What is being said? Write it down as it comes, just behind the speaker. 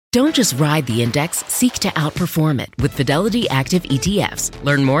Don't just ride the index, seek to outperform it with Fidelity Active ETFs.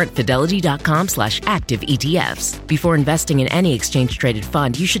 Learn more at fidelity.com/active ETFs. Before investing in any exchange-traded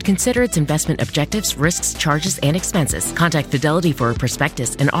fund, you should consider its investment objectives, risks, charges, and expenses. Contact Fidelity for a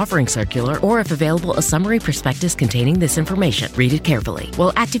prospectus, an offering circular, or if available, a summary prospectus containing this information. Read it carefully.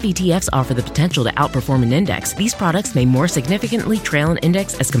 While active ETFs offer the potential to outperform an index, these products may more significantly trail an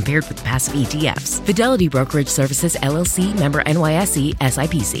index as compared with passive ETFs. Fidelity Brokerage Services, LLC, member NYSE,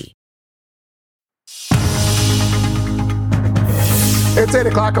 SIPC. It's 8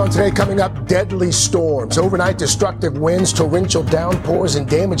 o'clock on Today. Coming up, deadly storms, overnight destructive winds, torrential downpours, and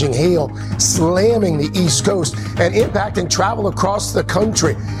damaging hail slamming the East Coast and impacting travel across the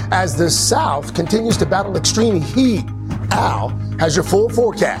country as the South continues to battle extreme heat. Al has your full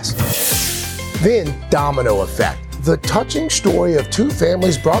forecast. Then, domino effect. The touching story of two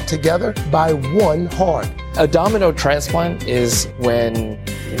families brought together by one heart. A domino transplant is when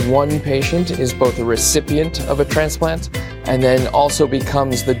one patient is both a recipient of a transplant and then also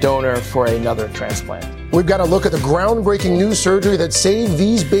becomes the donor for another transplant. We've got to look at the groundbreaking new surgery that saved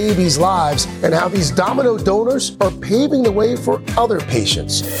these babies' lives and how these domino donors are paving the way for other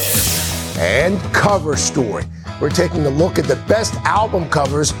patients. And cover story. We're taking a look at the best album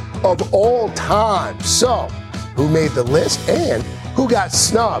covers of all time. So, who made the list and who got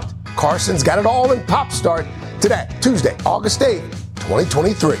snubbed? Carson's got it all in Pop Start today, Tuesday, August 8th,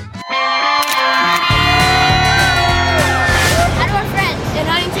 2023. How do our friends in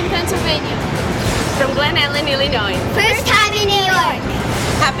Huntington, Pennsylvania? From Glen Ellen, Illinois. First time in New York.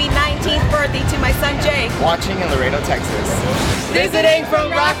 Happy 19th birthday to my son Jake. Watching in Laredo, Texas. Visiting from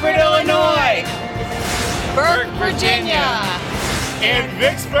Rockford, Illinois. Burke, Virginia. And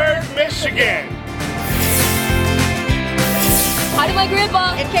Vicksburg, Michigan. Hi to my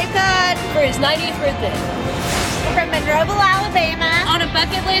grandpa In Cape Cod. for his 90th birthday. From Monroeville, Alabama. On a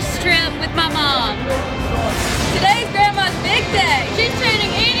bucket list trip with my mom. Today's grandma's big day. She's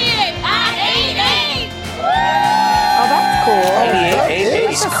turning 88. I'm 88. Oh, that's cool. 88.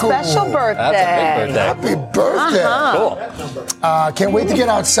 That's a special birthday. That's a big birthday. Happy birthday. Cool. Can't wait to get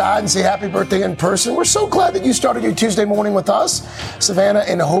outside and say happy birthday in person. We're so glad that you started your Tuesday morning with us. Savannah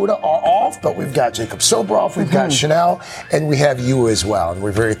and Hoda are off, but we've got Jacob Sobroff, we've got Chanel, and we have you as well. And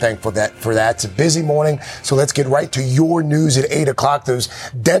we're very thankful for that. It's a busy morning, so let's get right to your news at 8 o'clock. Those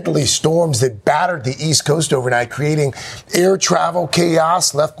deadly storms that battered the East Coast overnight, creating air travel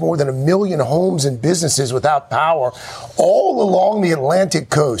chaos, left more than 1 million homes and businesses without power all along the Atlantic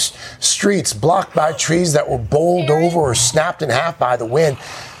coast. Streets blocked by trees that were bowled over or snapped in half by the wind.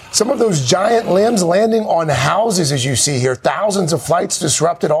 Some of those giant limbs landing on houses, as you see here. Thousands of flights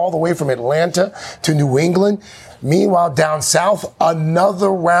disrupted all the way from Atlanta to New England. Meanwhile, down south,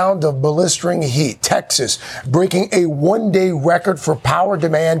 another round of blistering heat. Texas breaking a one-day record for power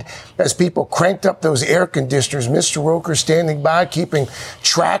demand as people cranked up those air conditioners. Mr. Roker standing by, keeping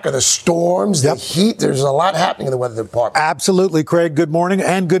track of the storms, the heat. There's a lot happening in the weather department. Absolutely, Craig. Good morning,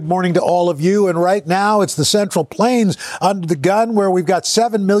 and good morning to all of you. And right now, it's the Central Plains under the gun, where we've got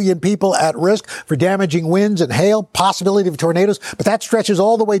 7 million people at risk for damaging winds and hail, possibility of tornadoes. But that stretches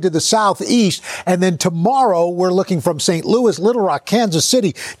all the way to the southeast. And then tomorrow, we're looking from St. Louis, Little Rock, Kansas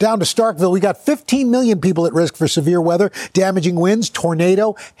City, down to Starkville. We got 15 million people at risk for severe weather, damaging winds,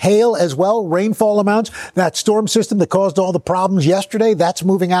 tornado, hail as well, rainfall amounts. That storm system that caused all the problems yesterday, that's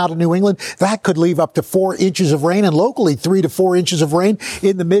moving out of New England. That could leave up to 4 inches of rain, and locally 3 to 4 inches of rain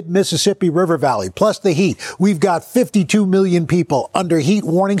in the mid-Mississippi River Valley. Plus the heat. We've got 52 million people under heat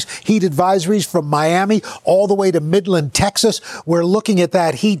warnings, heat advisories from Miami all the way to Midland, Texas. We're looking at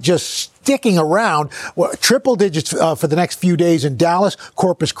that heat just sticking around, triple digits for the next few days in Dallas,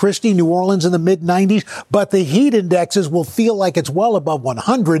 Corpus Christi, New Orleans in the mid-90s. But the heat indexes will feel like it's well above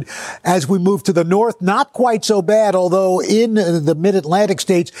 100 as we move to the north. Not quite so bad, although in the mid-Atlantic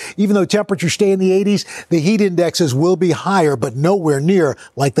states, even though temperatures stay in the 80s, the heat indexes will be higher, but nowhere near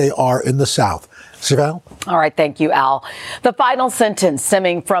like they are in the south. Sival? All right. Thank you, Al. The final sentence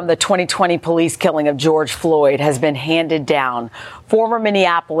stemming from the 2020 police killing of George Floyd has been handed down. Former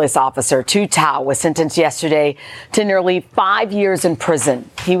Minneapolis officer Tu Tao was sentenced yesterday to nearly 5 years in prison.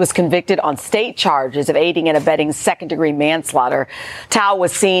 He was convicted on state charges of aiding and abetting second-degree manslaughter. Tao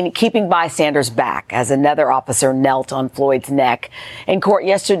was seen keeping bystanders back as another officer knelt on Floyd's neck. In court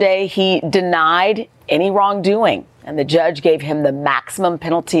yesterday, he denied any wrongdoing, and the judge gave him the maximum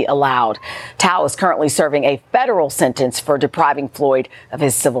penalty allowed. Tao is currently serving a federal sentence for depriving Floyd of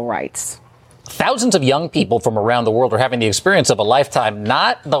his civil rights. Thousands of young people from around the world are having the experience of a lifetime,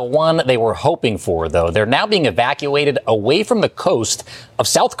 not the one they were hoping for, though. They're now being evacuated away from the coast of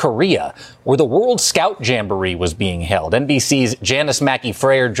South Korea, where the World Scout Jamboree was being held. NBC's Janice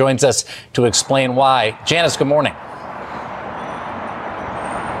Mackey-Frayer joins us to explain why. Janice, good morning.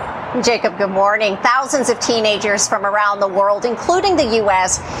 Jacob, good morning. Thousands of teenagers from around the world, including the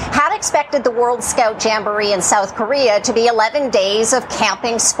U.S., had expected the World Scout Jamboree in South Korea to be 11 days of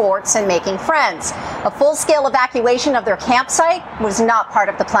camping, sports, and making friends. A full-scale evacuation of their campsite was not part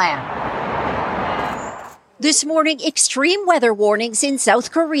of the plan. This morning, extreme weather warnings in South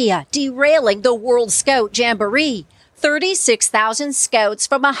Korea derailing the World Scout Jamboree. 36,000 scouts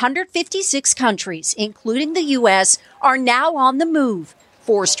from 156 countries, including the U.S., are now on the move,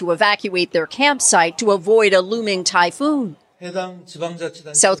 forced to evacuate their campsite to avoid a looming typhoon.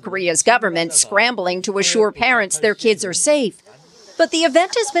 South Korea's government scrambling to assure parents their kids are safe. But the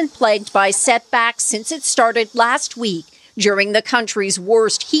event has been plagued by setbacks since it started last week during the country's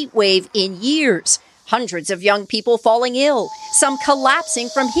worst heat wave in years. Hundreds of young people falling ill, some collapsing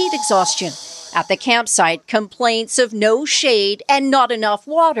from heat exhaustion. At the campsite, complaints of no shade and not enough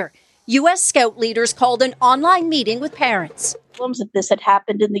water. U.S. Scout leaders called an online meeting with parents. If this had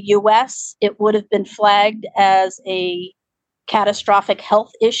happened in the U.S., it would have been flagged as a catastrophic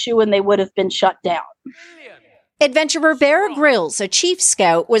health issue and they would have been shut down. Adventurer Bear Grylls, a chief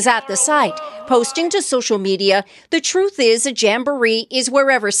scout, was at the site, posting to social media, "The truth is a jamboree is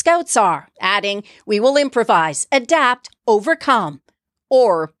wherever scouts are," adding, "We will improvise, adapt, overcome,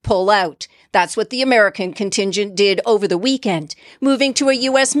 or pull out." That's what the American contingent did over the weekend, moving to a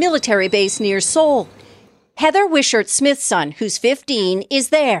U.S. military base near Seoul. Heather Wishart-Smith's son, who's 15, is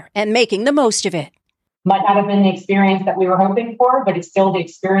there and making the most of it. Might not have been the experience that we were hoping for, but it's still the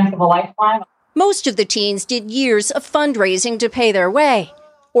experience of a lifetime. Most of the teens did years of fundraising to pay their way.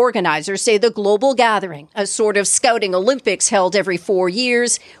 Organizers say the global gathering, a sort of scouting Olympics held every 4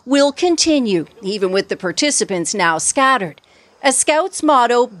 years, will continue, even with the participants now scattered. A scout's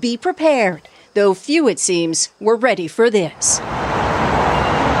motto, be prepared, though few, it seems, were ready for this.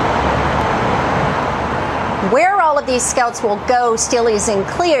 Where all of these scouts will go still isn't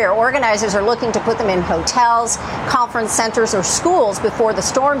clear. Organizers are looking to put them in hotels, conference centers, or schools before the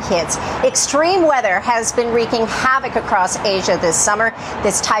storm hits. Extreme weather has been wreaking havoc across Asia this summer.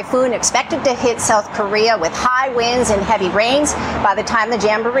 This typhoon expected to hit South Korea with high winds and heavy rains by the time the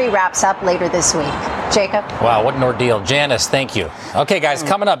Jamboree wraps up later this week. Jacob? Wow, what an ordeal. Janice, thank you. Okay, guys,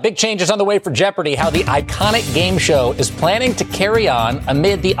 coming up, big changes on the way for Jeopardy, how the iconic game show is planning to carry on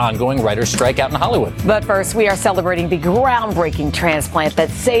amid the ongoing writers' strike out in Hollywood. But first, we are celebrating the groundbreaking transplant that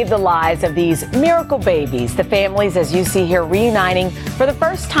saved the lives of these miracle babies. The families, as you see here, reuniting for the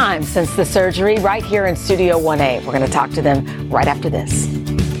first time since the surgery right here in Studio 1A. We're going to talk to them right after this.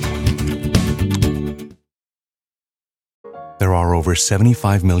 There are over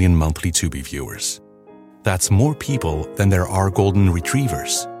 75 million monthly Tubi viewers. That's more people than there are golden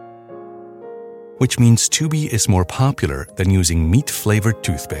retrievers. Which means Tubi is more popular than using meat-flavored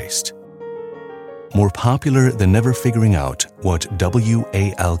toothpaste. More popular than never figuring out what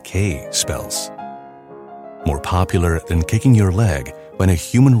WALK spells. More popular than kicking your leg when a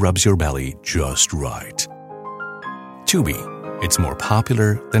human rubs your belly just right. Tubi, it's more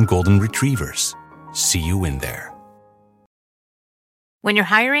popular than golden retrievers. See you in there. When you're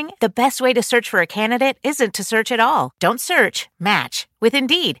hiring, the best way to search for a candidate isn't to search at all. Don't search, match with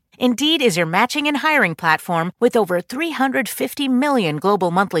Indeed. Indeed is your matching and hiring platform with over 350 million global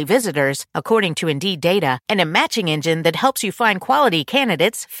monthly visitors, according to Indeed data, and a matching engine that helps you find quality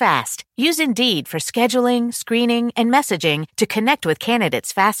candidates fast. Use Indeed for scheduling, screening, and messaging to connect with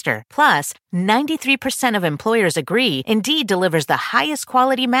candidates faster. Plus, 93% of employers agree Indeed delivers the highest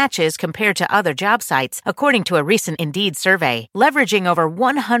quality matches compared to other job sites, according to a recent Indeed survey. Leveraging over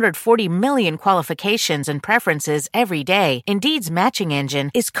 140 million qualifications and preferences every day, Indeed's matching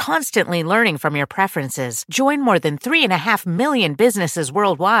engine is constantly learning from your preferences. Join more than 3.5 million businesses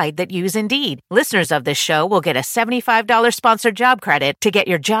worldwide that use Indeed. Listeners of this show will get a $75 sponsored job credit to get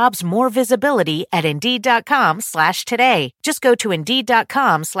your jobs more visibility at Indeed.com/today. Just go to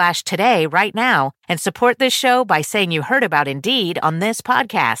Indeed.com/today right now and support this show by saying you heard about Indeed on this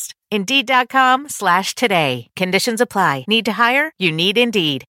podcast. Indeed.com/today. Conditions apply. Need to hire? You need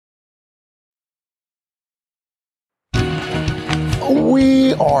Indeed.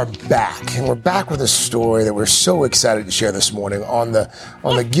 We are back, and we're back with a story that we're so excited to share this morning on the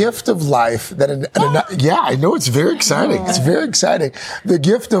gift of life that yeah, I know it's very exciting. It's very exciting. The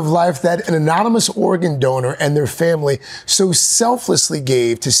gift of life that an anonymous organ donor and their family so selflessly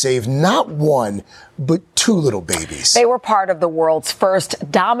gave to save not one but two little babies. They were part of the world's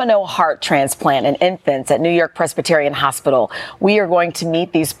first Domino heart transplant in infants at New York Presbyterian Hospital. We are going to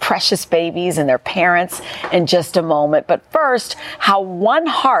meet these precious babies and their parents in just a moment. But first, how one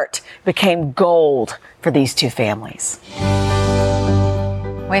heart became gold for these two families.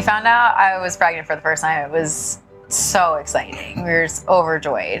 When we found out I was pregnant for the first time, it was so exciting. We were just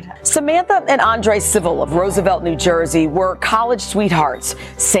overjoyed. Samantha and Andre Civil of Roosevelt, New Jersey were college sweethearts.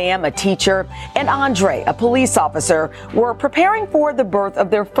 Sam, a teacher, and Andre, a police officer, were preparing for the birth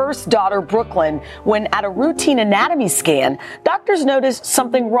of their first daughter, Brooklyn, when at a routine anatomy scan, doctors noticed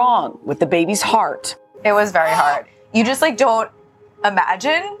something wrong with the baby's heart. It was very hard. You just don't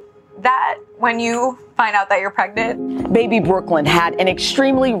imagine that when you find out that you're pregnant. Baby Brooklyn had an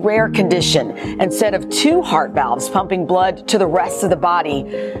extremely rare condition. Instead of two heart valves pumping blood to the rest of the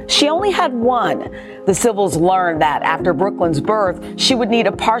body, she only had one. The Civils learned that after Brooklyn's birth, she would need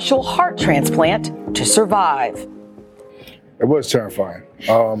a partial heart transplant to survive. It was terrifying.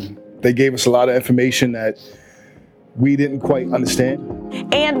 They gave us a lot of information that we didn't quite understand.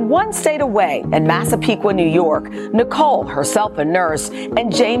 And one state away in Massapequa, New York, Nicole, herself a nurse,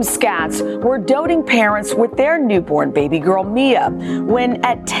 and James Scatz were doting parents with their newborn baby girl, Mia, when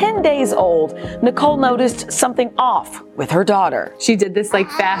at 10 days old, Nicole noticed something off with her daughter. She did this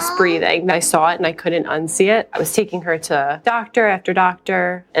fast breathing. I saw it and I couldn't unsee it. I was taking her to doctor after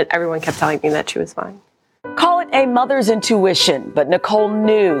doctor, and everyone kept telling me that she was fine. Call it a mother's intuition, but Nicole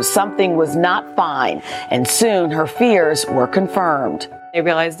knew something was not fine, and soon her fears were confirmed. They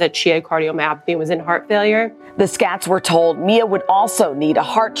realized that she had cardiomyopathy and was in heart failure. The Scats were told Mia would also need a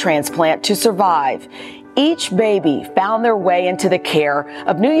heart transplant to survive. Each baby found their way into the care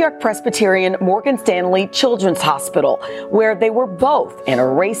of New York Presbyterian Morgan Stanley Children's Hospital, where they were both in a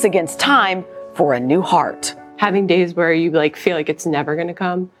race against time for a new heart. Having days where you feel like it's never going to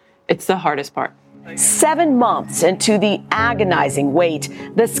come, it's the hardest part. 7 months into the agonizing wait,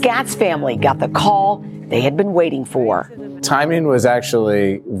 the Scats family got the call they had been waiting for. Timing was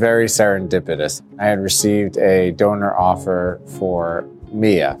actually very serendipitous. I had received a donor offer for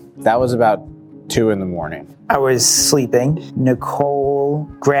Mia. That was about 2 a.m. I was sleeping. Nicole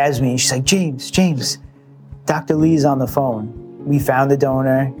grabs me and she's like, James, Dr. Lee's on the phone. We found the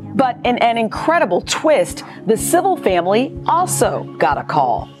donor. But in an incredible twist, the Civil family also got a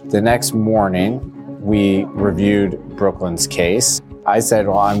call. The next morning, we reviewed Brooklyn's case. I said,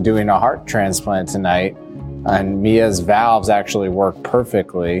 well, I'm doing a heart transplant tonight, and Mia's valves actually work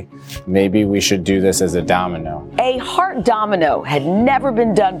perfectly. Maybe we should do this as a domino. A heart domino had never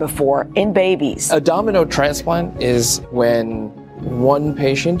been done before in babies. A domino transplant is when one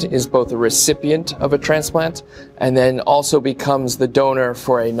patient is both a recipient of a transplant and then also becomes the donor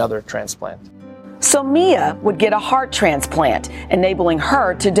for another transplant. So Mia would get a heart transplant, enabling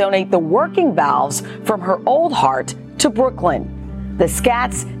her to donate the working valves from her old heart to Brooklyn. The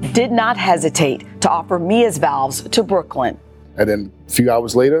Scats did not hesitate to offer Mia's valves to Brooklyn. And then a few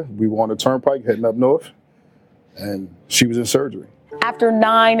hours later, we were on the turnpike heading up north, and she was in surgery. After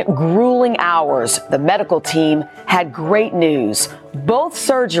 9 grueling hours, the medical team had great news. Both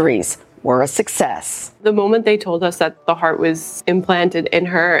surgeries were a success. The moment they told us that the heart was implanted in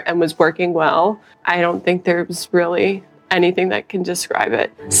her and was working well, I don't think there's really anything that can describe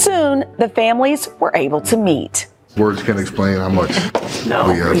it. Soon, the families were able to meet. Words can't explain how much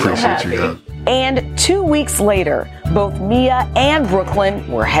we appreciate you guys. And 2 weeks later, both Mia and Brooklyn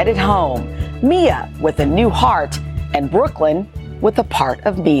were headed home. Mia with a new heart, and Brooklyn with a part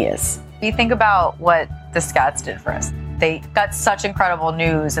of Mia's. You think about what the Scats did for us. They got such incredible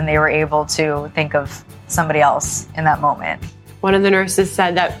news and they were able to think of somebody else in that moment. One of the nurses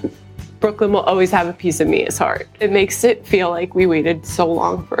said that Brooklyn will always have a piece of Mia's heart. It makes it feel like we waited so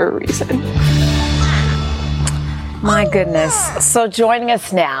long for a reason. My goodness. So joining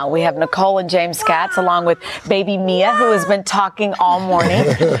us now, we have Nicole and James Scatz, along with baby Mia, who has been talking all morning.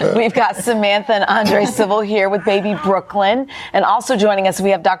 We've got Samantha and Andre Civil here with baby Brooklyn. And also joining us,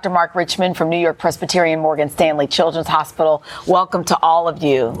 we have Dr. Mark Richmond from New York Presbyterian Morgan Stanley Children's Hospital. Welcome to all of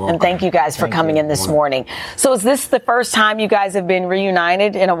you. Welcome. And thank you guys for coming in this morning. So is this the first time you guys have been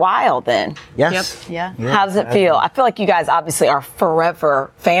reunited in a while then? Yes. Yep. Yeah. How does it feel? I feel like you guys obviously are forever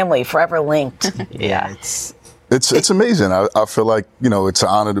family, forever linked. Yeah. It's amazing. I feel like, it's an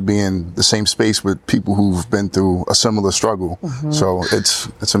honor to be in the same space with people who've been through a similar struggle. Mm-hmm. So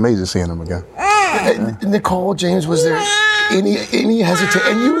it's amazing seeing them again. Nicole, James, was there any hesitation?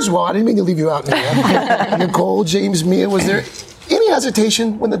 And you as well. I didn't mean to leave you out there. Nicole, James, Mia, was there any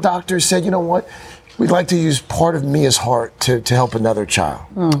hesitation when the doctor said, you know what, we'd like to use part of Mia's heart to help another child?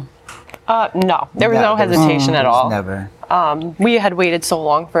 No, there was no hesitation at all. Never. We had waited so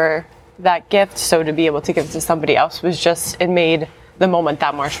long for that gift. So to be able to give it to somebody else it made the moment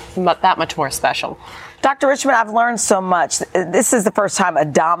that much more special. Dr. Richmond, I've learned so much. This is the first time a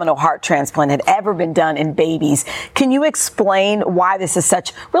Domino heart transplant had ever been done in babies. Can you explain why this is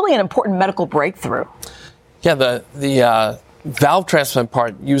such really an important medical breakthrough? Yeah, the valve transplant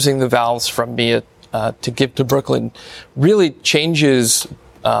part, using the valves from Mia to give to Brooklyn, really changes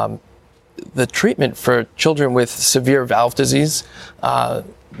the treatment for children with severe valve disease.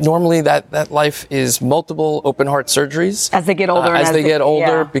 Normally, that life is multiple open heart surgeries. As they get older. As they get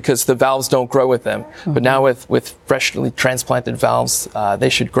older, because the valves don't grow with them. Mm-hmm. But now with freshly transplanted valves, they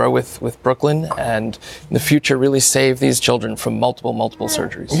should grow with Brooklyn, and in the future really save these children from multiple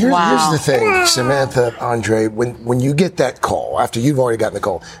surgeries. Here's the thing, Samantha, Andre, when you get that call, after you've already gotten the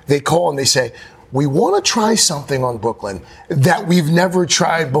call, they call and they say, we want to try something on Brooklyn that we've never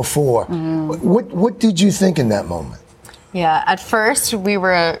tried before. What did you think in that moment? Yeah, at first we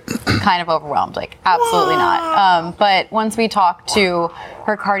were kind of overwhelmed, like absolutely not. But once we talked to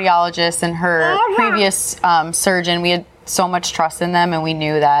her cardiologist and her previous surgeon, we had so much trust in them, and we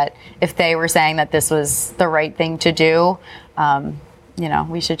knew that if they were saying that this was the right thing to do,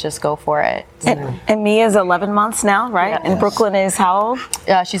 we should just go for it. And Mia's 11 months now, right? Yes. And Brooklyn is how old?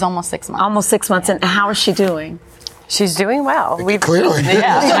 She's almost 6 months. Almost 6 months. And how is she doing? She's doing well. Clearly.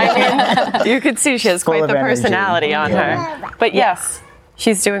 Yeah, I mean, you could see she has quite the personality on her. But yes,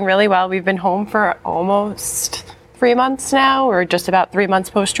 she's doing really well. We've been home for almost 3 months now, or just about 3 months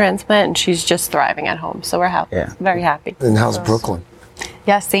post-transplant, and she's just thriving at home. So we're happy. Yeah. Very happy. And how's Brooklyn?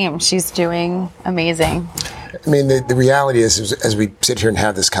 Yeah, same. She's doing amazing. I mean, the reality is, as we sit here and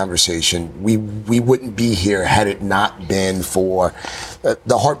have this conversation, we wouldn't be here had it not been for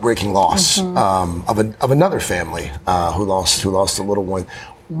the heartbreaking loss of another family who lost a little one.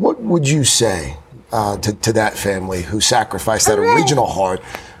 What would you say to that family who sacrificed that original heart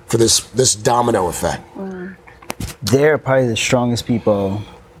for this domino effect? They're probably the strongest people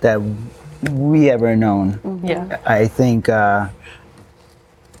that we ever known. Yeah. I think they're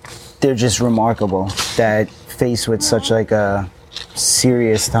just remarkable that faced with such like a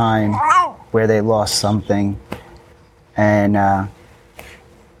serious time where they lost something, and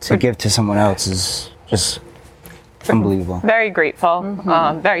to give to someone else is just unbelievable. Very grateful,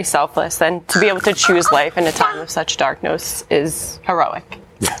 very selfless, and to be able to choose life in a time of such darkness is heroic.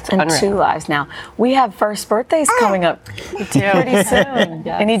 And unreal. 2 lives now. We have first birthdays coming up pretty soon. Yes.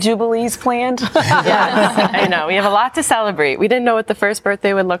 Any jubilees planned? Yes, I know. We have a lot to celebrate. We didn't know what the first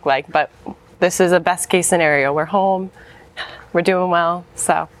birthday would look like, but this is a best case scenario. We're home. We're doing well.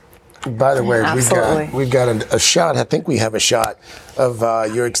 So. By the way, we've got a shot. I think we have a shot of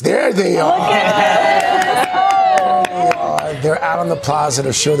your ex. There they are. They're out on the plaza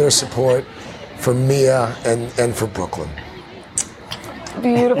to show their support for Mia and for Brooklyn.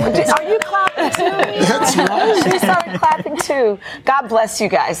 Beautiful. Are you clapping too? That's right. She started clapping too. God bless you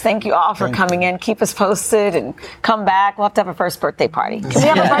guys. Thank you all for coming in. Keep us posted and come back. We'll have to have a first birthday party. Can we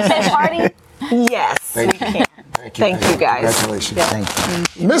have a birthday party? Yes, we can. Thank you, guys. Congratulations. Yeah. Thank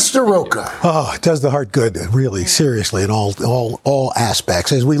you. Mr. Roca. Oh, it does the heart good, really, seriously, in all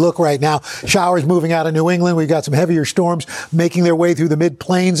aspects. As we look right now, showers moving out of New England. We've got some heavier storms making their way through the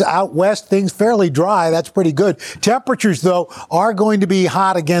mid-plains. Out west, things fairly dry. That's pretty good. Temperatures, though, are going to be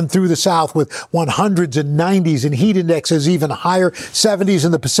hot again through the south with 100s and 90s, and heat indexes even higher. 70s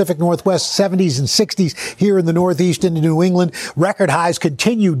in the Pacific Northwest, 70s and 60s here in the Northeast into New England. Record highs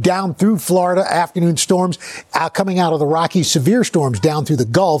continue down through Florida. Afternoon storms coming out of the Rockies, severe storms down through the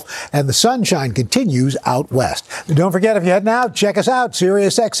Gulf, and the sunshine continues out west. And don't forget, if you're heading out, check us out,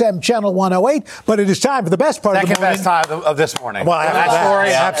 Sirius XM Channel 108. But it is time for the best part of the morning. Second best time of this morning. Well,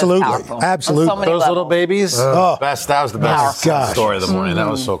 absolutely. Absolutely. Those little babies, best. That was the best story of the morning. That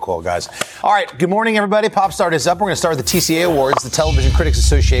was so cool, guys. All right, good morning, everybody. Pop Start is up. We're going to start with the TCA Awards. The Television Critics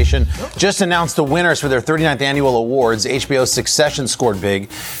Association just announced the winners for their 39th annual awards. HBO's Succession scored big,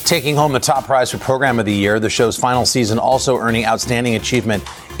 taking home the top prize for Program of the Year. The show's final season also earning Outstanding Achievement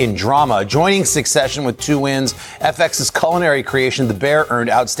in Drama. Joining Succession with 2 wins, FX's culinary creation, The Bear, earned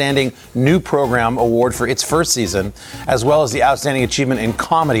Outstanding New Program Award for its first season, as well as the Outstanding Achievement in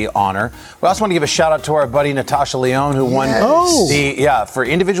Comedy honor. We also want to give a shout out to our buddy Natasha Lyonne, who won for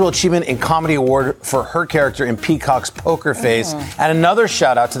Individual Achievement in Comedy Award for her character in Peacock's Poker Face. And another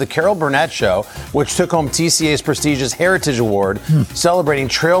shout out to the Carol Burnett Show, which took home TCA's prestigious Heritage Award, celebrating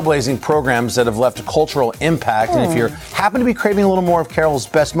trailblazing programs that have left a cultural impact. And if you happen to be craving a little more of Carol's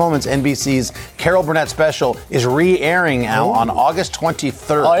best moments, NBC's Carol Burnett Special is re-airing now on August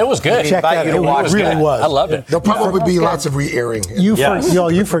 23rd. Oh, it was good. Check that out. It really was. I loved it. There'll probably be lots of re-airing. You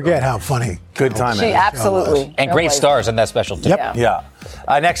forget how funny. Good timing. She absolutely. And great stars in that special, too. Yep. Yeah.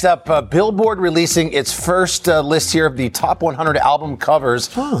 Next up, Billboard releasing its first list here of the top 100 album covers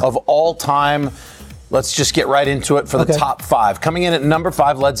of all time. Let's just get right into it for the top 5. Coming in at number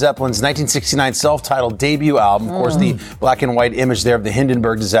 5, Led Zeppelin's 1969 self-titled debut album. Of course, the black and white image there of the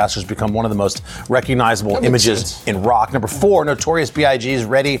Hindenburg disaster has become one of the most recognizable images in rock. Number 4, Notorious B.I.G.'s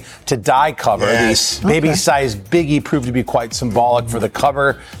Ready to Die cover. The baby-sized Biggie proved to be quite symbolic for the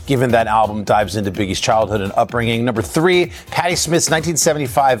cover, given that album dives into Biggie's childhood and upbringing. Number 3, Patti Smith's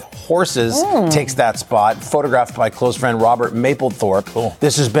 1975 Horses takes that spot, photographed by close friend Robert Mapplethorpe.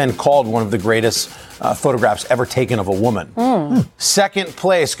 This has been called one of the greatest photographs ever taken of a woman. Second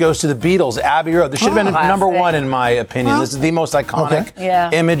place goes to the Beatles, Abbey Road. This should have been number 1 in my opinion. This is the most iconic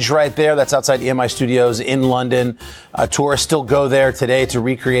image right there. That's outside EMI Studios in London. Tourists still go there today to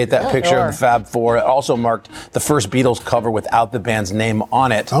recreate that picture of the Fab Four. It also marked the first Beatles cover without the band's name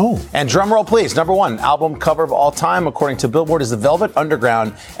on it. And drum roll, please. Number 1 album cover of all time, according to Billboard, is The Velvet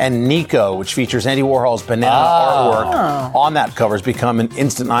Underground and Nico, which features Andy Warhol's banana artwork on that cover, has become an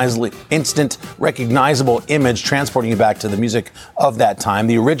instant recognizable image, transporting you back to the music of that time.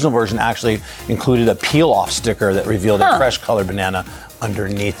 The original version actually included a peel-off sticker that revealed a fresh-colored banana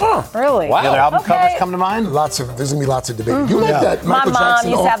underneath. Really? Wow. The other album covers come to mind? There's going to be lots of debate. You like that Michael My mom Jackson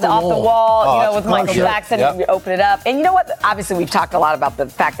used to have the off the wall, with Michael Jackson. Yep. You open it up. And you know what? Obviously, we've talked a lot about the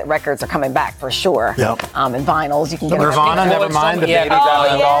fact that records are coming back for sure. And vinyls. You can get Nirvana, never mind. The baby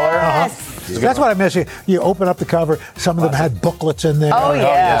got $1. That's what I miss. You open up the cover. Some of them had booklets in there.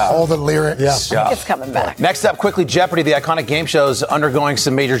 All the lyrics. It's coming back. Next up, quickly, Jeopardy, the iconic game show, is undergoing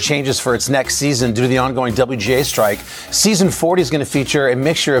some major changes for its next season due to the ongoing WGA strike. Season 40 is going to feature a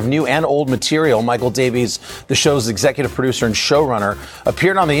mixture of new and old material. Michael Davies, the show's executive producer and showrunner,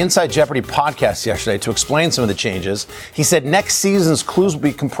 appeared on the Inside Jeopardy podcast yesterday to explain some of the changes. He said next season's clues will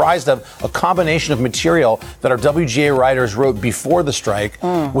be comprised of a combination of material that our WGA writers wrote before the strike,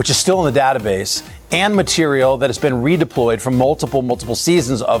 which is still in the database, and material that has been redeployed from multiple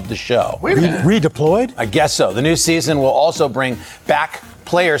seasons of the show. Redeployed? I guess so. The new season will also bring back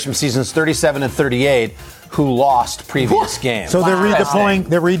players from seasons 37 and 38 who lost previous games. So they're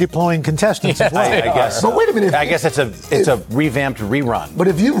redeploying contestants as well. I guess. But wait a minute. I guess it's a revamped rerun. But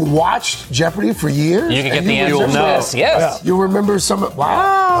if you've watched Jeopardy for years, you can get the answers. Yes. You'll remember some.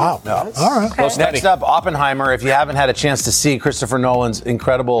 Wow. No. All right. Okay. Next up, Oppenheimer. If you haven't had a chance to see Christopher Nolan's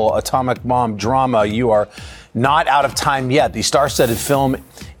incredible atomic bomb drama, you are not out of time yet. The star-studded film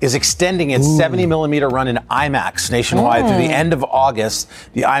is extending its 70-millimeter run in IMAX nationwide through the end of August.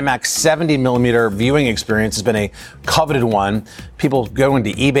 The IMAX 70-millimeter viewing experience has been a coveted one. People go into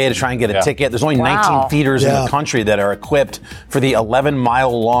eBay to try and get a ticket. There's only 19 theaters in the country that are equipped for the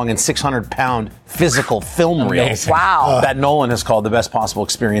 11-mile-long and 600-pound physical film reel that Nolan has called the best possible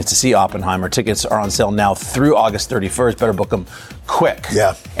experience to see Oppenheimer. Tickets are on sale now through August 31st. Better book them quick.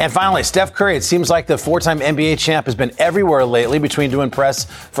 And finally, Steph Curry. It seems like the 4-time NBA champ has been everywhere lately, between doing press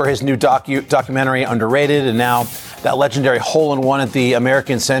for his new documentary Underrated, and now that legendary hole-in-one at the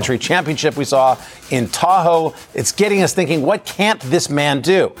American Century Championship we saw in Tahoe. It's getting us thinking, what can't this man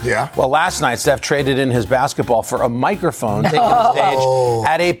do? Well, last night, Steph traded in his basketball for a microphone taken to stage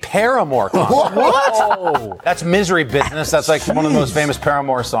at a Paramore concert. What? That's misery business. That's like one of the most famous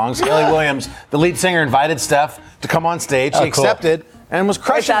Paramore songs. Haley Williams, the lead singer, invited Steph to come on stage. She accepted and was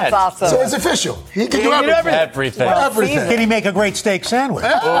crushing it. That's awesome. So it's official. He can do everything. Can he make a great steak sandwich?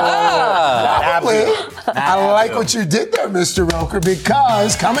 I like what you did there, Mr. Roker,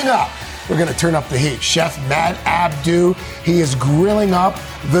 because coming up, we're going to turn up the heat. Chef Matt Abdu, he is grilling up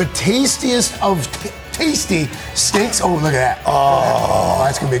the tastiest of tasty steaks. Oh, look at that. Oh,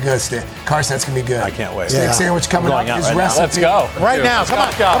 that's going to be good, steak. Carson, that's going to be good. I can't wait. Steak sandwich coming up. His recipe. Let's go. Right now. Come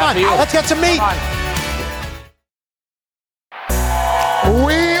on. Let's get some meat.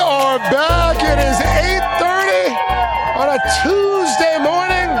 We are back. It is 8:30 on a Tuesday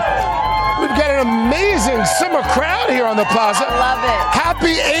morning. We've got an amazing summer crowd here on the plaza. I love it.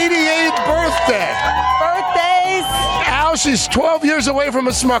 Happy 88th birthday. Birthdays. Al, she's 12 years away from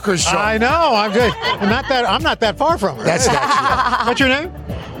a Smucker's show. I know. I'm not that far from her. That's not true. What's your name?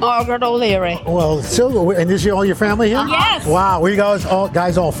 Margaret O'Leary. Well, so, and is all your family here? Yes. Wow. Where you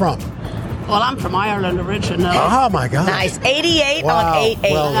guys all from? Well, I'm from Ireland originally. Oh, my God. Nice. 88 Wow. on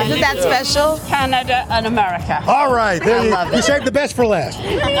 8-8. Well, Isn't that special? Canada and America. All right. There love you it. saved the best for last.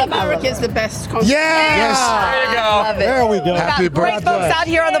 America's the best country. Yes. There you go. Love it. There we go. Happy Great birthday. folks out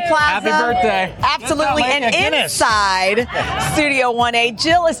here on the plaza. Happy birthday. Absolutely. And inside Studio 1A,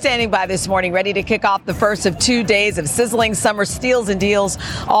 Jill is standing by this morning, ready to kick off the first of 2 days of sizzling summer steals and deals.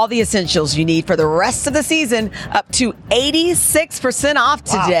 All the essentials you need for the rest of the season, up to 86% off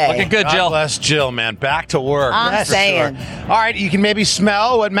today. Looking good, Jill. bless Jill, man. Back to work. I'm saying. All right, you can maybe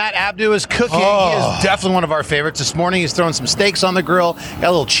smell what Matt Abdu is cooking. He is definitely one of our favorites. This morning, he's throwing some steaks on the grill, got a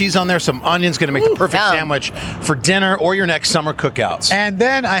little cheese on there, some onions, going to make the perfect sandwich for dinner or your next summer cookouts. And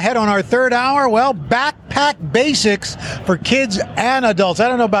then ahead on our third hour, well, backpack basics for kids and adults. I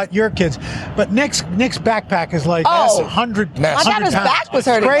don't know about your kids, but Nick's backpack is like 100 I thought his back was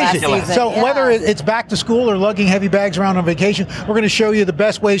hurting crazy. last season. So whether it's back to school or lugging heavy bags around on vacation, we're going to show you the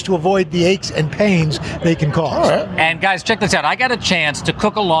best ways to avoid the aches and pains they can cause. And guys, check this out. I got a chance to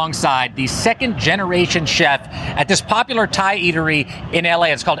cook alongside the second generation chef at this popular Thai eatery in LA.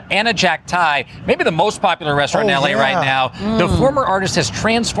 It's called Anna Jack Thai, maybe the most popular restaurant in LA right now. The former artist has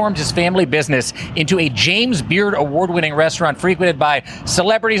transformed his family business into a James Beard award-winning restaurant frequented by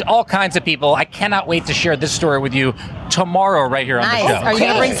celebrities, all kinds of people. I cannot wait to share this story with you tomorrow right here on the show. Are you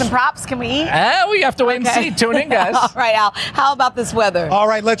going to bring some props? Can we eat? We have to wait and see. Tune in, guys. All right, Al. How about this weather? All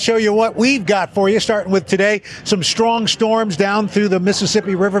right, let's show you what we've got for you, starting with today. Some strong storms down through the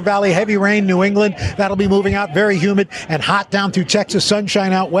Mississippi River Valley, heavy rain, New England. That'll be moving out, very humid and hot down through Texas,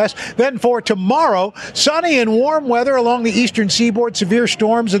 sunshine out west. Then for tomorrow, sunny and warm weather along the eastern seaboard, severe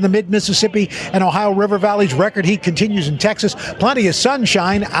storms in the mid-Mississippi and Ohio River Valleys. Record heat continues in Texas. Plenty of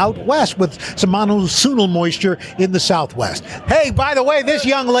sunshine out west with some monsoonal moisture in the southwest. Hey, by the way, this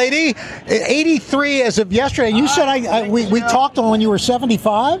young lady, 83 as of yesterday. You said we talked when you were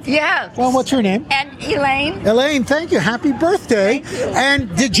 75? Yes. Well, what's your name? And Elaine. Elaine, thank you. Happy birthday. Thank you.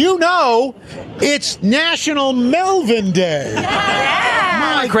 And did you know it's National Melvin Day?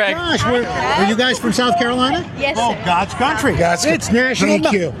 Yeah. My gosh. Were you guys from South Carolina? Yes, Oh, sir. God's country. It's National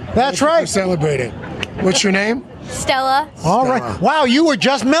Thank you. That's right. Celebrating. What's your name? Stella. All right. Wow, you were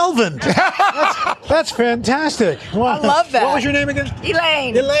just Melvin. That's fantastic. Wow. I love that. What was your name again?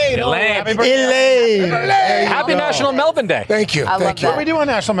 Elaine. Elaine. Elaine. Happy birthday. Elaine. Happy National Melvin Day. Thank you. I love Thank you. that. What do we do on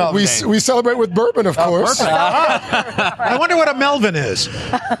National Melvin Day? We celebrate with bourbon, of course. I wonder what a Melvin is.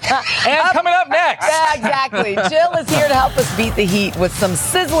 And coming up next. Yeah, exactly. Jill is here to help us beat the heat with some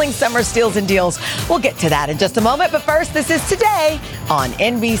sizzling summer steals and deals. We'll get to that in just a moment. But first, this is Today on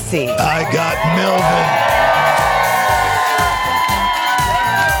NBC. I got Melvin.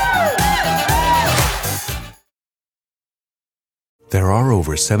 There are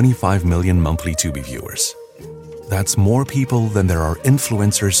over 75 million monthly Tubi viewers. That's more people than there are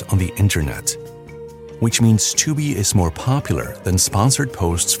influencers on the internet. Which means Tubi is more popular than sponsored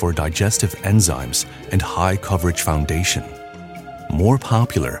posts for digestive enzymes and high coverage foundation. More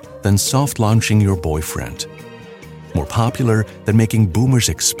popular than soft launching your boyfriend. More popular than making boomers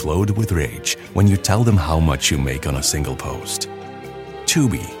explode with rage when you tell them how much you make on a single post.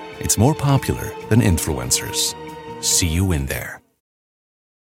 Tubi, it's more popular than influencers. See you in there.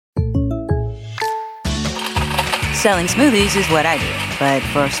 Selling smoothies is what I do, but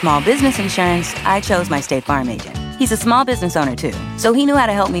for small business insurance, I chose my State Farm agent. He's a small business owner too, so he knew how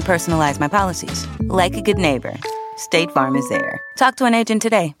to help me personalize my policies. Like a good neighbor, State Farm is there. Talk to an agent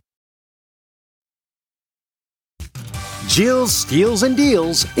today. Jill's Steals and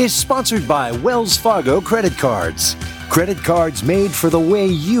Deals is sponsored by Wells Fargo Credit Cards. Credit cards made for the way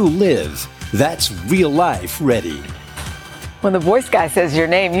you live. That's real life ready. When the voice guy says your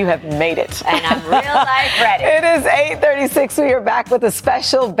name, you have made it. And I'm real life ready. It is 8:36. We are back with a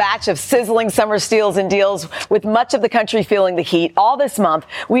special batch of sizzling summer steals and deals with much of the country feeling the heat. All this month,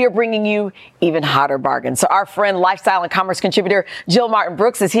 we are bringing you even hotter bargains. So our friend, lifestyle and commerce contributor Jill Martin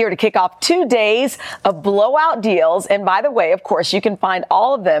Brooks is here to kick off 2 days of blowout deals. And by the way, of course, you can find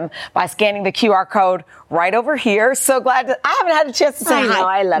all of them by scanning the QR code right over here. So glad I haven't had a chance to say hi. I know,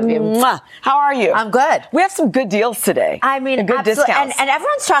 I love you. Mwah. How are you? I'm good. We have some good deals today. I mean, and good absolutely. discounts. And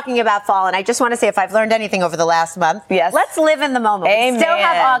everyone's talking about fall, and I just want to say, if I've learned anything over the last month, yes, let's live in the moment. Amen. We still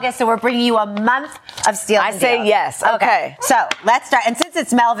have August, so we're bringing you a month of steals. I say yes. Okay. So let's start. And since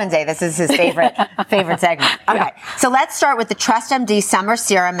it's Melvin Day, this is his favorite segment. Okay. So let's start with the Trust MD Summer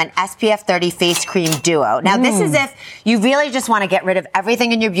Serum and SPF 30 Face Cream Duo. Now, this is if you really just want to get rid of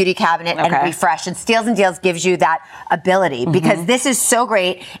everything in your beauty cabinet and refresh. And Steals and Deals gives you that ability because this is so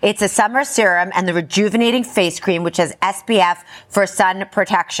great. It's a summer serum and the rejuvenating face cream, which has SPF for sun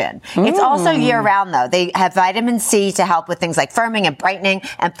protection. It's also year round though. They have vitamin C to help with things like firming and brightening,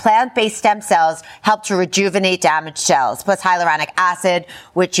 and plant-based stem cells help to rejuvenate damaged cells, plus hyaluronic acid reunited,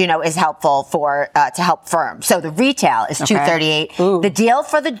 which, is helpful to help firm. So the retail is $238. The deal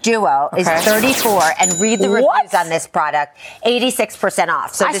for the duo is $34. And read the reviews on this product, 86%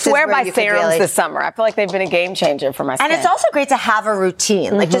 off. So I swear by serums this summer. I feel like they've been a game changer for my skin. And it's also great to have a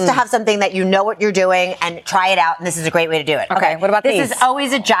routine, like just to have something that you know what you're doing and try it out. And this is a great way to do it. Okay, what about these? This is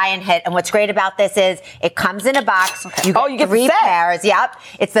always a giant hit. And what's great about this is it comes in a box. You get 3 pairs. Yep.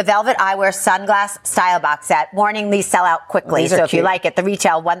 It's the Velvet Eyewear Sunglass Style Box Set. Warning, these sell out quickly. So if you like it, the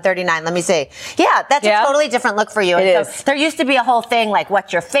retail $139. Let me see. Yeah, that's a totally different look for you. So there used to be a whole thing like,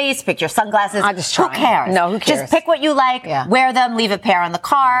 what's your face? Pick your sunglasses. Who cares? No, who cares? Just pick what you like, wear them, leave a pair in the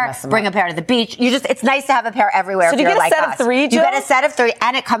car, bring a pair to the beach. It's nice to have a pair everywhere. So if do you you're get a like set us. of 3, Jill? You get a set of 3,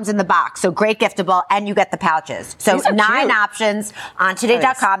 and it comes in the box. So great giftable, and you get the pouches. So 9 options on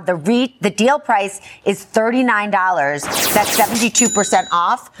today.com. The deal price is $39. That's 72%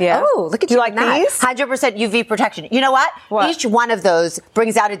 off. Yeah. Oh, look at you like these? 100% UV protection. You know what? Each one of those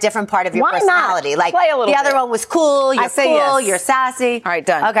brings out a different part of your personality. Like play a little the other one was cool. You're cool. You're sassy. All right,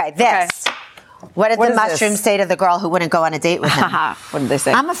 done. Okay, this. What did the mushroom say to the girl who wouldn't go on a date with him? What did they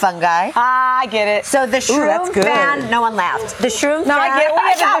say? I'm a fun guy. I get it. So the shroom fan, no one laughed. The shroom fan, I get it.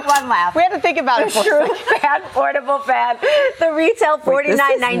 I got one laugh. We had to think about it. The shroom fan, portable fan. The retail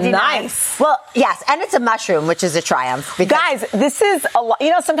 $49.99. Nice. Well, yes, and it's a mushroom, which is a triumph. Guys, this is a lot.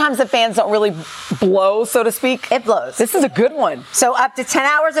 Sometimes the fans don't really blow, so to speak. It blows. This is a good one. So up to 10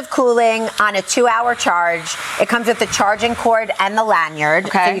 hours of cooling on a 2-hour charge. It comes with the charging cord and the lanyard.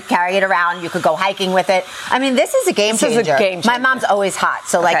 So you carry it around. You could go hiking with it. I mean, this is a game changer. My mom's always hot.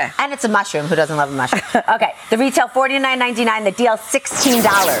 So and it's a mushroom. Who doesn't love a mushroom? Okay. The retail $49.99. The deal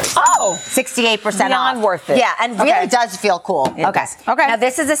 $16. Oh. 68% off. Beyond worth it. Yeah, and really does feel cool. Okay. Now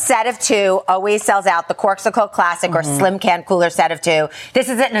this is a set of 2. Always sells out. The Corksicle Classic or Slim Can Cooler set of 2. This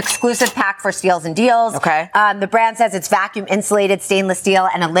is an exclusive pack for Steals and Deals. Okay. The brand says it's vacuum insulated stainless steel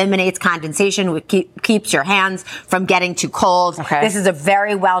and eliminates condensation, which keeps your hands from getting too cold. Okay. This is a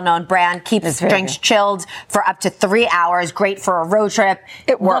very well-known brand. Keeps drinks chilled for up to 3 hours. Great for a road trip.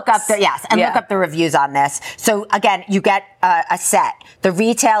 It works. Look up the reviews on this. So again, you get a set. The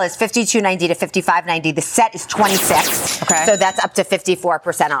retail is $52.90 to $55.90. The set is $26. Okay. So that's up to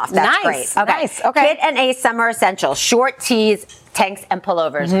 54% off. That's great. Okay. Nice. Okay. Kit and A Summer Essentials. Short tees, tanks, and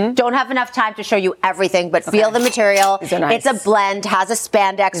pullovers. Don't have enough time to show you everything, but feel the material. These are nice. It's a blend, has a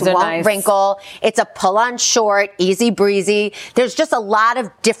spandex, These are won't nice. wrinkle. It's a pull-on short, easy breezy. There's just a lot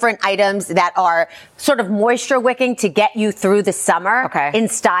of different items that are sort of moisture wicking to get you through the summer in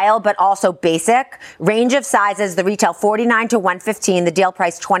style, but also basic. Range of sizes, the retail $49 to $115, the deal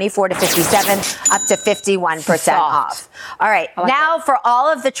price $24 to $57, up to 51% off. All right, now for all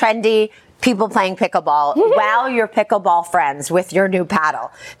of the trendy people playing pickleball, wow your pickleball friends with your new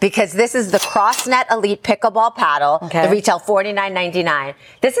paddle. Because this is the CrossNet Elite Pickleball Paddle. The retail $49.99.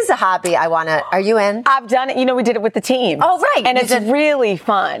 This is a hobby are you in? I've done it. We did it with the team. Oh, right. And it's really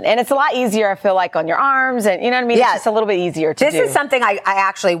fun. And it's a lot easier, I feel like, on your arms. And you know what I mean? It's just a little bit easier to do. This is something I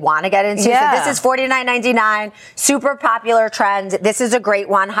actually want to get into. Yeah. So this is $49.99. Super popular trend. This is a great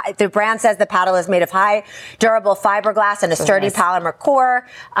one. The brand says the paddle is made of high durable fiberglass and a sturdy polymer core.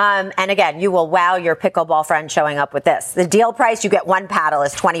 And again, you will wow your pickleball friend showing up with this. The deal price, you get one paddle,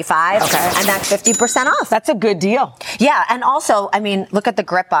 is $25. And that's 50% off. That's a good deal. Yeah. And also, I mean, look at the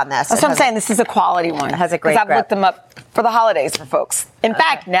grip on this. That's what I'm saying. This is a quality one. It has a great grip. I've looked them up for the holidays for folks. In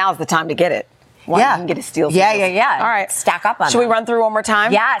fact, now's the time to get it. You can get a steal. Yeah. All right. Stack up on Should we run through one more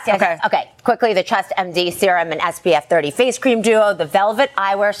time? Yes. Okay. Quickly, the Trust MD Serum and SPF 30 Face Cream Duo, the Velvet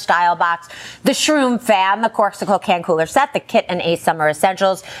Eyewear Style Box, the Shroom Fan, the Corksicle Can Cooler Set, the Kit and A Summer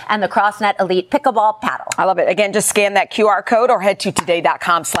Essentials, and the CrossNet Elite Pickleball Paddle. I love it. Again, just scan that QR code or head to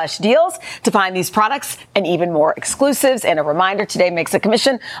today.com/deals to find these products and even more exclusives. And a reminder, Today makes a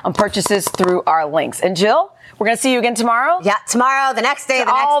commission on purchases through our links. And Jill, we're going to see you again tomorrow? Yeah, tomorrow, the next day,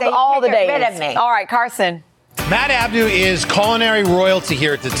 all the days. Get rid of me. All right, Carson. Matt Abdu is culinary royalty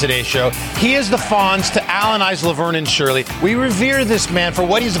here at the Today Show. He is the Fonz to Al and I's Laverne and Shirley. We revere this man for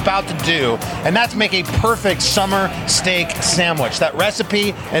what he's about to do, and that's make a perfect summer steak sandwich. That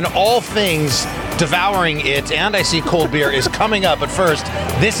recipe and all things devouring it, and I see cold beer, is coming up. But first,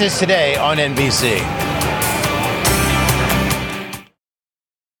 this is Today on NBC.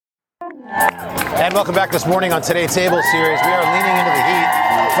 And welcome back this morning on Today Table Series. We are leaning into the heat,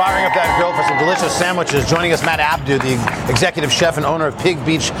 firing up up that grill for some delicious sandwiches. Joining us, Matt Abdu, the executive chef and owner of Pig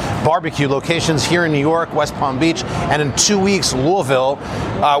Beach Barbecue, locations here in New York, West Palm Beach, and in 2 weeks, Louisville.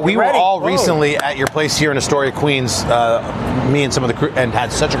 We were all recently at your place here in Astoria, Queens, me and some of the crew, and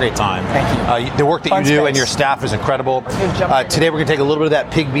had such a great time. Thank you. The work that you do and your staff is incredible. Today we're going to take a little bit of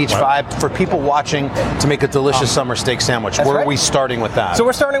that Pig Beach vibe for people watching to make a delicious summer steak sandwich. Where are we starting with that? So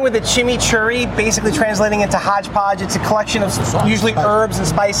we're starting with the chimichurri, basically translating into hodgepodge. It's a collection of usually herbs and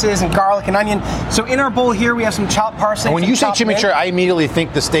spices and garlic and onion. So in our bowl here, we have some chopped parsley. And when you say chimichurri, I immediately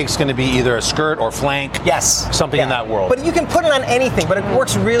think the steak's going to be either a skirt or flank. Yes. Something in that world. But you can put it on anything, but it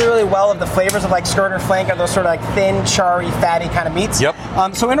works really, really well with the flavors of like skirt or flank are those sort of like thin, charry, fatty kind of meats.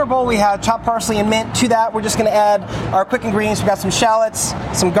 Yep. So in our bowl, we have chopped parsley and mint. To that, we're just going to add our quick ingredients. We've got some shallots,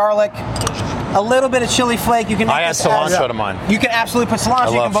 some garlic, a little bit of chili flake. You can. I add cilantro to mine. You can absolutely put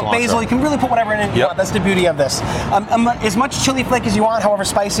cilantro. You can put basil. You can really put whatever in it you want. That's the beauty of this. As much chili flake as you want, however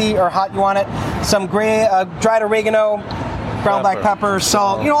spicy or hot you want it. Some dried oregano, ground black pepper,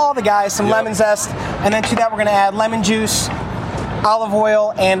 salt. All the guys. Some lemon zest, and then to that we're going to add lemon juice, olive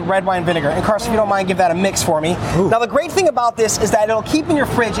oil, and red wine vinegar. And Carson, if you don't mind, give that a mix for me. Ooh. Now, the great thing about this is that it'll keep in your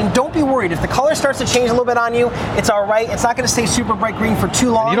fridge, and don't be worried. If the color starts to change a little bit on you, it's all right. It's not going to stay super bright green for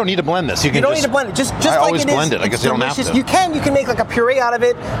too long. You don't need to blend this. You don't need to blend it. Just I like always it is. blend it. I guess you don't have to. You can make like a puree out of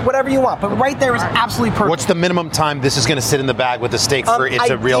it, whatever you want. But right there is absolutely perfect. What's the minimum time this is going to sit in the bag with the steak for it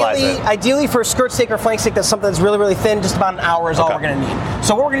to realize it? Ideally, for a skirt steak or flank steak, that's something that's really, really thin. Just about an hour is all we're going to need.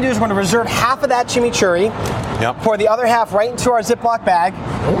 So what we're going to do is we're going to reserve half of that chimichurri. Pour the other half right into our Ziploc bag.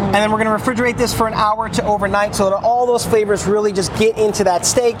 And then we're going to refrigerate this for an hour to overnight so that all those flavors really just get into that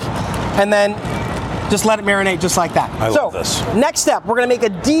steak. And then just let it marinate just like that. I love this. Next step, we're going to make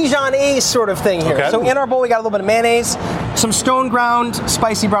a Dijonnaise sort of thing here. So in our bowl, we got a little bit of mayonnaise, some stone ground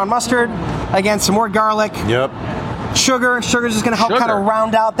spicy brown mustard, again, some more garlic. Sugar. Sugar's just going to help kind of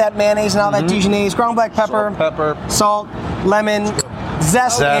round out that mayonnaise and all that Dijonnaise. Ground black pepper, salt, lemon,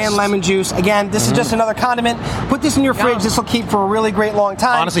 zest, and lemon juice. Again, this is just another condiment. Put this in your fridge. This will keep for a really great long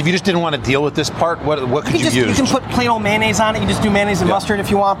time. Honestly, if you just didn't want to deal with this part, what could you use? You can put plain old mayonnaise on it. You just do mayonnaise and mustard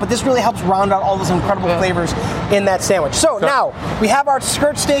if you want. But this really helps round out all those incredible flavors in that sandwich. So now we have our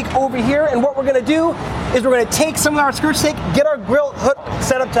skirt steak over here, and what we're going to do is we're going to take some of our skirt steak, get our grill hook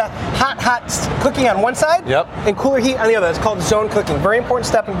set up to hot cooking on one side, and cooler heat on the other. It's called zone cooking. Very important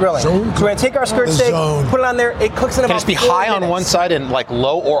step in grilling. So we're going to take our skirt steak, put it on there. It cooks in about 4 minutes. Can it be high on one side and like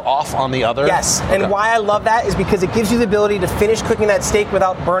low or off on the other? Yes, and why I love that is because it gives you the ability to finish cooking that steak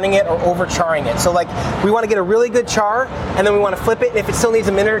without burning it or over charring it. So like we want to get a really good char, and then we want to flip it, and if it still needs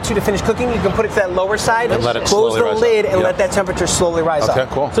a minute or two to finish cooking, you can put it to that lower side, and let it close the lid, and let that temperature slowly rise up. Okay,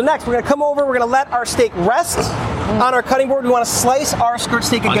 cool. So next, we're going to come over, we're going to let our steak rest on our cutting board. We want to slice our skirt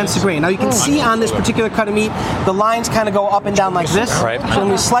steak against the grain. Now you can see on this particular cut of meat, the lines kind of go up and down like this. So when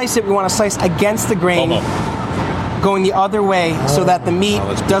we slice it, we want to slice against the grain, going the other way so that the meat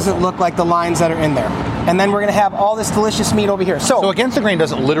doesn't look like the lines that are in there. And then we're going to have all this delicious meat over here. So against the grain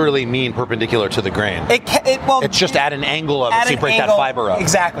doesn't literally mean perpendicular to the grain. It's just at an angle of it, so you break that fiber up.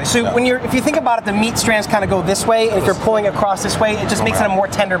 Exactly. So if you think about it, the meat strands kind of go this way, and if you're pulling across this way, it just makes it a more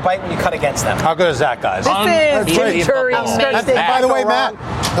tender bite when you cut against them. How good is that, guys? This is chimichurri. By the way, Matt,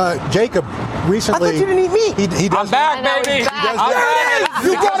 Jacob recently. I thought you didn't eat meat. He does. I'm back, baby.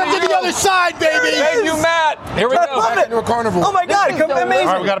 You got him to the other side, baby. Thank you, Matt. Here we go. Love it. Into a carnival. Oh my God, amazing.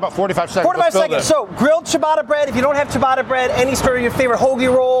 All right, we got about 45 seconds. 45 seconds. So grilled ciabatta bread. If you don't have ciabatta bread, any sort of your favorite hoagie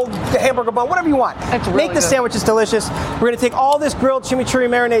roll, the hamburger bun, whatever you want. Make the sandwiches delicious. We're going to take all this grilled chimichurri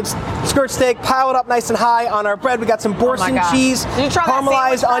marinade skirt steak, pile it up nice and high on our bread. We got some Boursin cheese,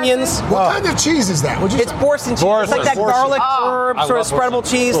 caramelized onions. What kind of cheese is that? It's Boursin cheese. It's like that garlic herb sort of spreadable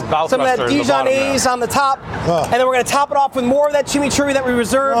cheese. Some of that Dijonnaise on the top. And then we're going to top it off with more of that chimichurri that we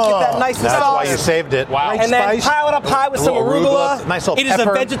reserved. Get that nice and That's soft. why you saved it. Wow. And then pile it up high with some arugula. Nice little It is a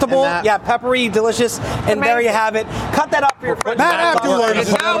pepper vegetable. Yeah, peppery, delicious. And there you have it. Cut that up for your friends. Matt Abdu,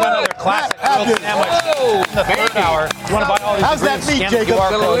 another classic grilled sandwich in the third hour. You want to buy all these How's that meat, Jacob?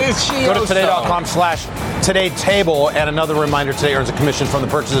 Go to today.com/todaytable, and another reminder, today earns a commission from the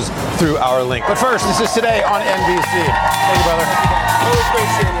purchases through our link. But first, this is Today on NBC. Thank you, brother. Always great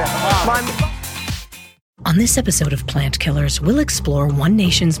seeing you. On this episode of Plant Killers, we'll explore one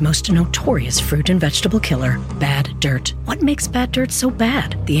nation's most notorious fruit and vegetable killer, bad dirt. What makes bad dirt so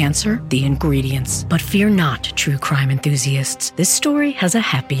bad? The answer? The ingredients. But fear not, true crime enthusiasts. This story has a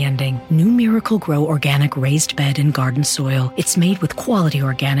happy ending. New Miracle Grow organic raised bed and garden soil. It's made with quality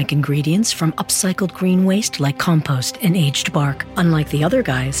organic ingredients from upcycled green waste like compost and aged bark. Unlike the other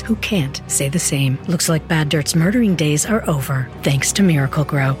guys who can't say the same. Looks like bad dirt's murdering days are over, thanks to Miracle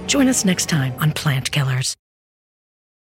Grow. Join us next time on Plant Killers.